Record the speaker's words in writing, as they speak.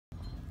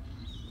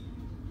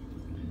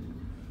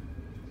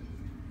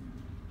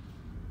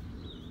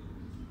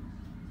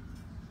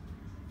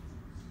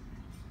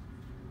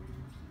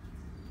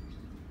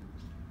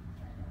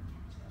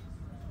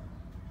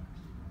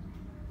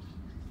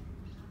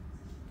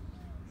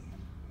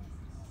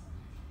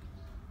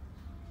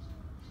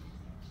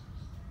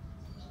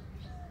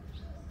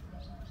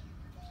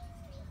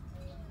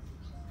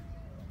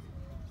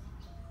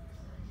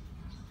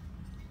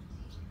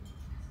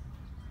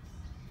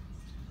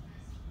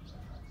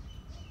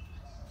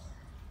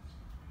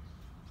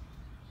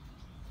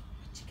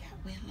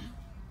Willow.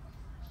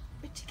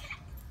 What you got?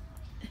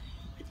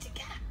 What you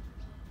got?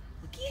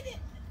 Well, get it.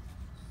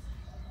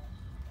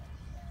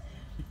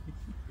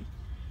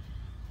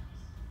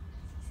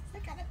 I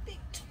got a big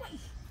toy.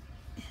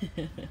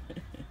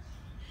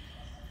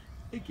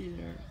 Look at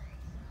her.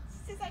 She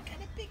says I got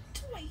a big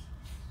toy.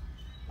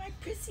 My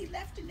prissy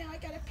left and now I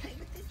gotta play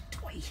with this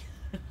toy.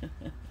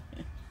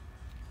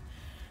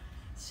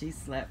 She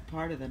slept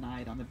part of the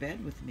night on the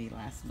bed with me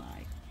last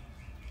night.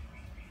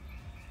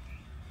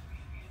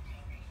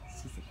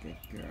 She's a good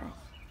girl.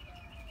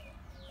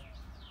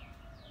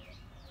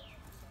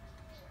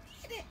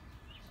 Get it.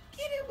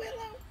 Get it,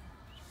 Willow.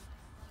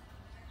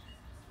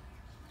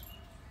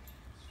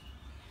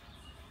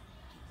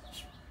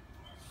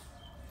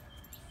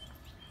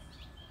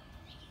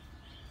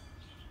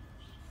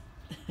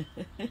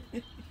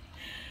 Here's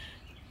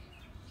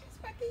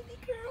my baby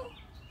girl.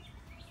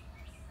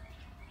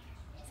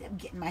 See, I'm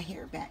getting my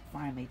hair back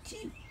finally,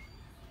 too.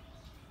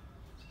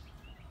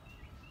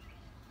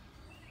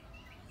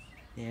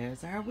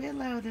 There's our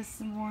Willow this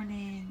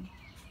morning.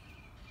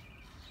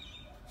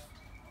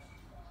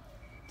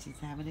 She's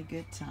having a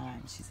good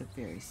time. She's a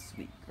very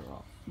sweet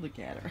girl. Look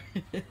at her.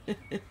 This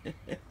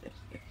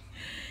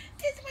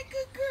is my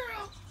good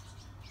girl.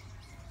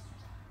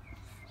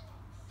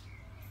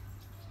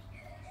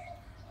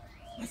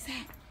 What's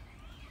that?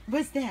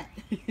 What's that?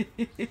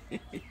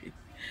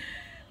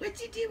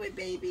 What you doing,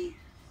 baby?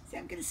 See,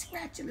 I'm going to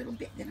scratch a little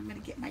bit, then I'm going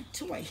to get my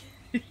toy.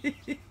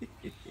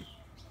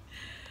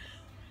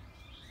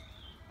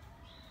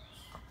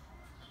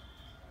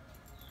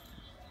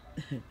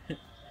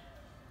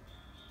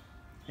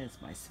 That's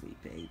my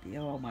sweet baby.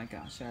 Oh my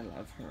gosh, I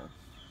love her.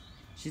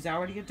 She's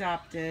already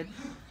adopted,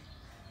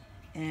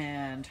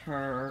 and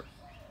her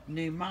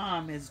new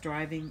mom is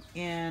driving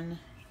in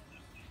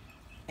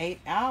 8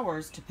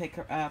 hours to pick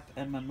her up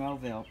in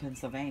Monroeville,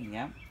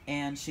 Pennsylvania.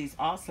 And she's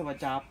also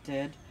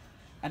adopted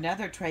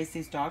another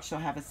Tracy's dog. She'll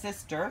have a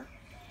sister,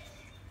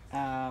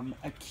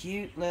 a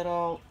cute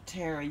little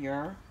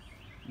terrier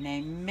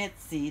named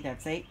Mitzi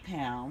that's 8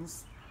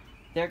 pounds.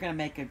 They're going to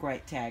make a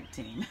great tag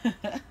team.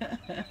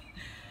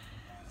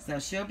 So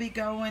she'll be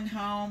going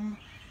home.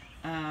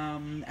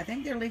 I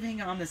think they're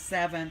leaving on the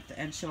 7th,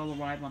 and she'll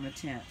arrive on the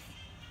 10th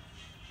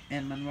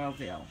in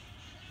Monroeville.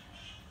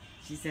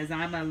 She says,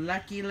 I'm a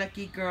lucky,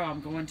 lucky girl.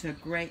 I'm going to a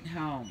great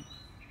home.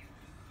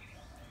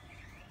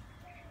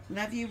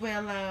 Love you,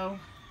 Willow.